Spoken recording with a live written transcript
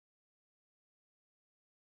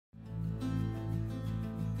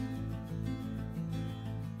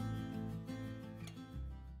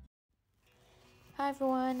Hi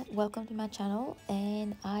everyone, welcome to my channel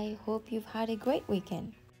and I hope you've had a great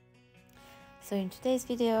weekend. So in today's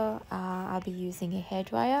video, I'll be using a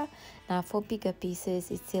hairdryer. Now for bigger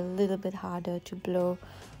pieces, it's a little bit harder to blow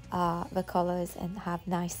the colors and have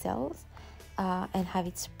nice cells and have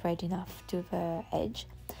it spread enough to the edge.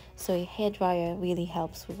 So a hairdryer really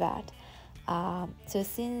helps with that. So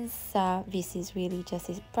since this is really just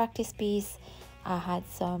a practice piece, I had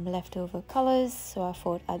some leftover colors, so I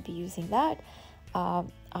thought I'd be using that.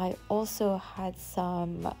 I also had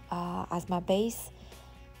some as my base.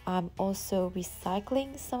 I'm also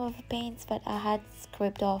recycling some of the paints that I had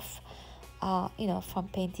scraped off, from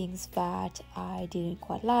paintings that I didn't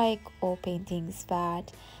quite like, or paintings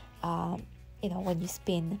that, when you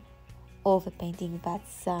spin all the painting,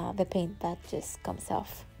 that's the paint that just comes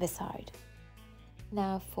off the side.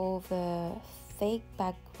 Now for the fake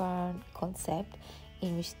background concept,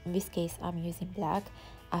 in this case I'm using black.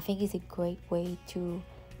 I think it's a great way to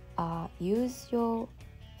use your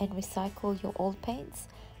and recycle your old paints,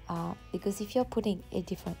 because if you're putting a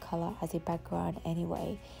different color as a background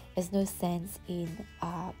anyway, there's no sense in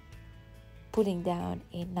putting down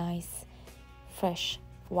a nice fresh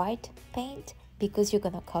white paint, because you're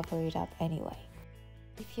gonna cover it up anyway.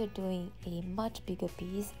 If you're doing a much bigger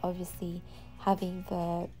piece, obviously having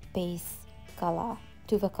the base color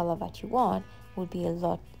to the color that you want would be a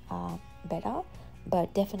lot better.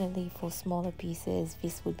 But definitely for smaller pieces,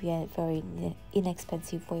 this would be a very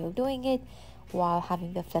inexpensive way of doing it, while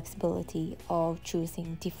having the flexibility of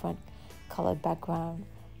choosing different colored background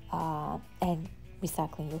and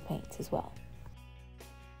recycling your paints as well.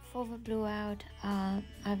 For the blowout,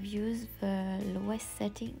 I've used the lowest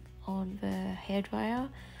setting on the hairdryer,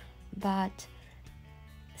 but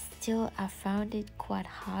still I found it quite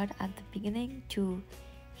hard at the beginning to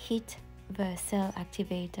hit the cell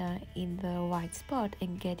activator in the white spot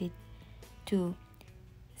and get it to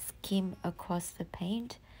skim across the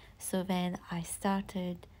paint. So then I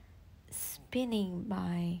started spinning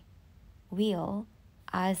my wheel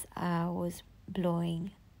as I was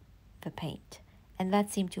blowing the paint, and that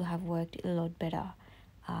seemed to have worked a lot better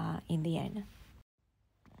in the end.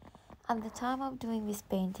 At the time of doing this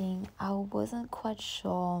painting, I wasn't quite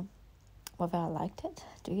sure whether I liked it,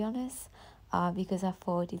 to be honest, because I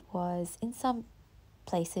thought it was, in some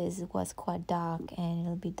places it was quite dark and a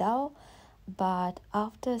little bit dull, but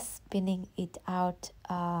after spinning it out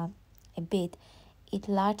a bit, it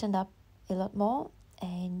lightened up a lot more,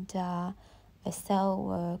 and the cells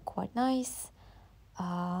were quite nice.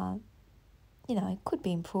 It could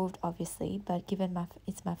be improved obviously, but given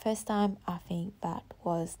it's my first time, I think that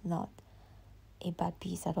was not a bad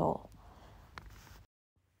piece at all.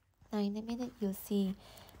 Now in a minute you'll see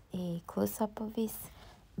a close-up of this,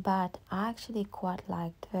 but I actually quite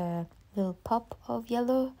liked the little pop of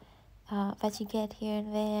yellow that you get here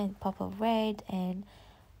and there, and pop of red and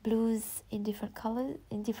blues in different colors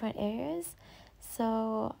in different areas.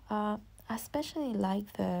 So I especially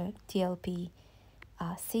like the TLP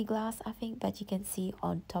sea glass, I think, that you can see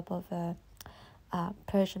on top of a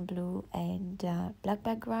Persian blue and black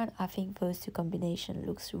background. I think those two combination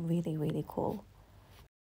looks really cool.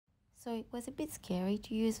 So it was a bit scary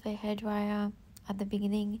to use the hairdryer at the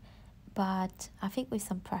beginning, but I think with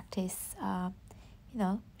some practice,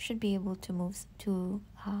 should be able to move to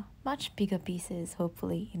much bigger pieces,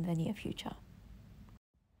 hopefully in the near future.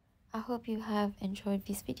 I hope you have enjoyed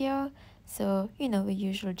this video. So, the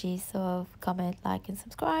usual gist of comment, like, and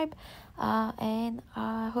subscribe. And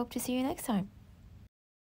I hope to see you next time.